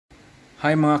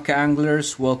Hi mga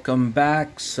ka-anglers, welcome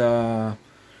back sa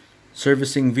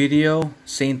servicing video.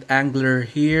 Saint Angler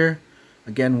here.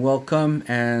 Again, welcome.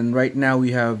 And right now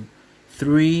we have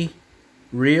 3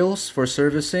 reels for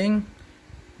servicing.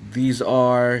 These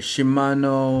are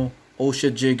Shimano Ocea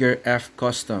Jigger F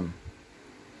Custom.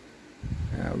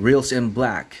 Reels in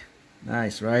black.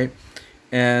 Nice, right?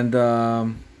 And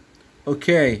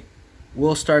okay,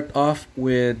 we'll start off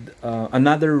with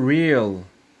another reel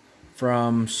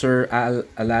from Sir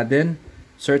Aladdin.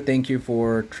 Sir, thank you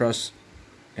for trust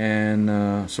and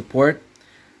support.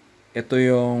 Ito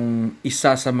yung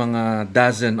isa sa mga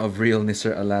dozen of reel ni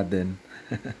Sir Aladdin.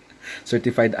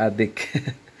 Certified addict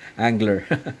angler.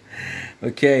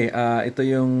 Okay, ito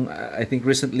yung I think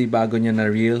recently bago niya na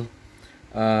reel.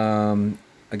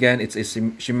 Again, it's a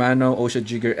Shimano Ocea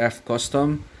Jigger F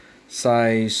Custom,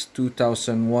 size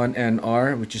 2001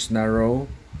 NR, which is narrow,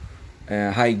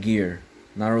 high gear,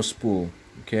 narrow spool.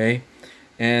 Okay,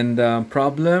 and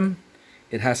problem,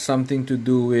 it has something to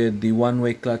do with the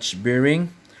one-way clutch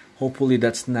bearing. Hopefully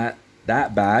that's not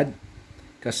that bad,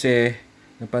 kasi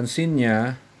napansin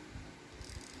niya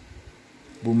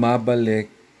bumabalik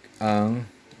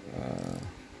ang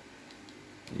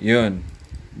yun,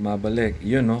 bumabalik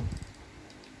yun, no,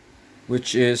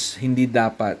 which is hindi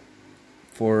dapat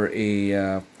for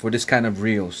this kind of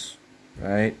reels,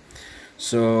 right?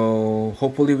 So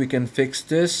hopefully we can fix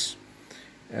this.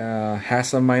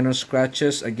 Has some minor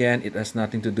scratches. Again, it has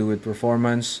nothing to do with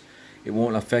performance. It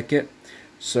won't affect it.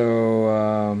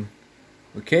 So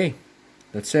okay,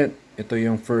 that's it. Ito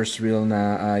yung first reel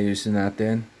na ayusin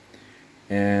natin,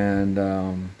 and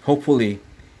hopefully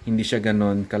hindi siya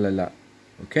ganon kalala.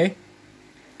 Okay,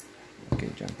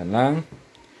 dyan ka lang.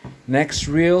 Next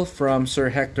reel from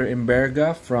Sir Hector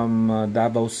Imberga from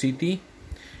Davao City.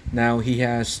 Now he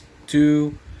has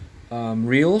 2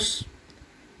 reels,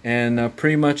 and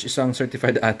pretty much isang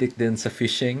certified addict din sa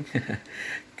fishing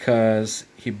because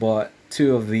he bought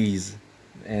 2 of these,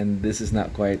 and this is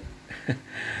not quite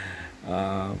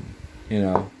you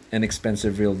know, an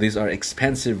expensive reel. These are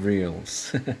expensive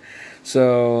reels.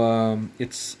 So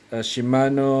it's a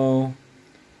Shimano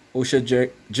Ocea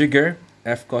Jigger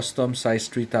F Custom, size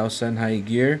 3000, high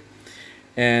gear,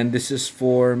 and this is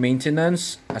for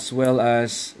maintenance, as well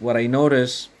as what I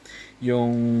noticed,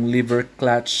 yung lever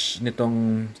clutch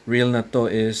nitong reel na to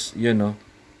is, you know,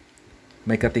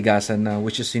 may katigasan na,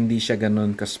 which is hindi siya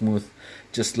ganun ka-smooth,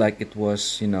 just like it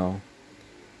was, you know,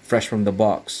 fresh from the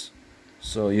box.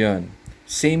 So yun,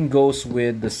 same goes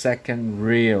with the second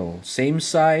reel, same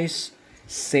size,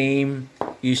 same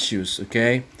issues.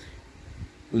 Okay,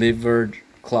 lever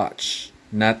clutch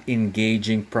not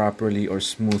engaging properly or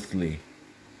smoothly.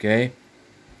 Okay,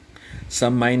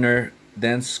 some minor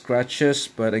dense scratches,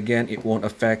 but again, it won't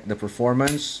affect the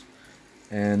performance,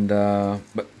 and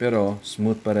pero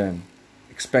smooth pa rin.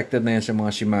 Expected na yan sa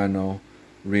mga Shimano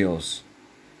reels.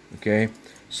 Okay,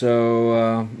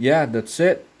 so yeah, that's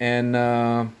it, and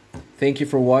thank you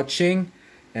for watching.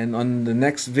 And on the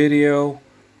next video,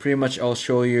 pretty much I'll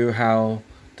show you how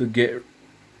to get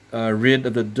rid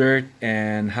of the dirt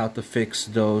and how to fix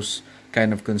those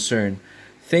kind of concern.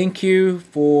 Thank you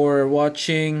for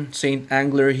watching. Saint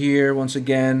Angler here once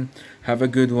again. Have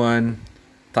a good one.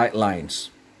 Tight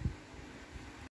lines.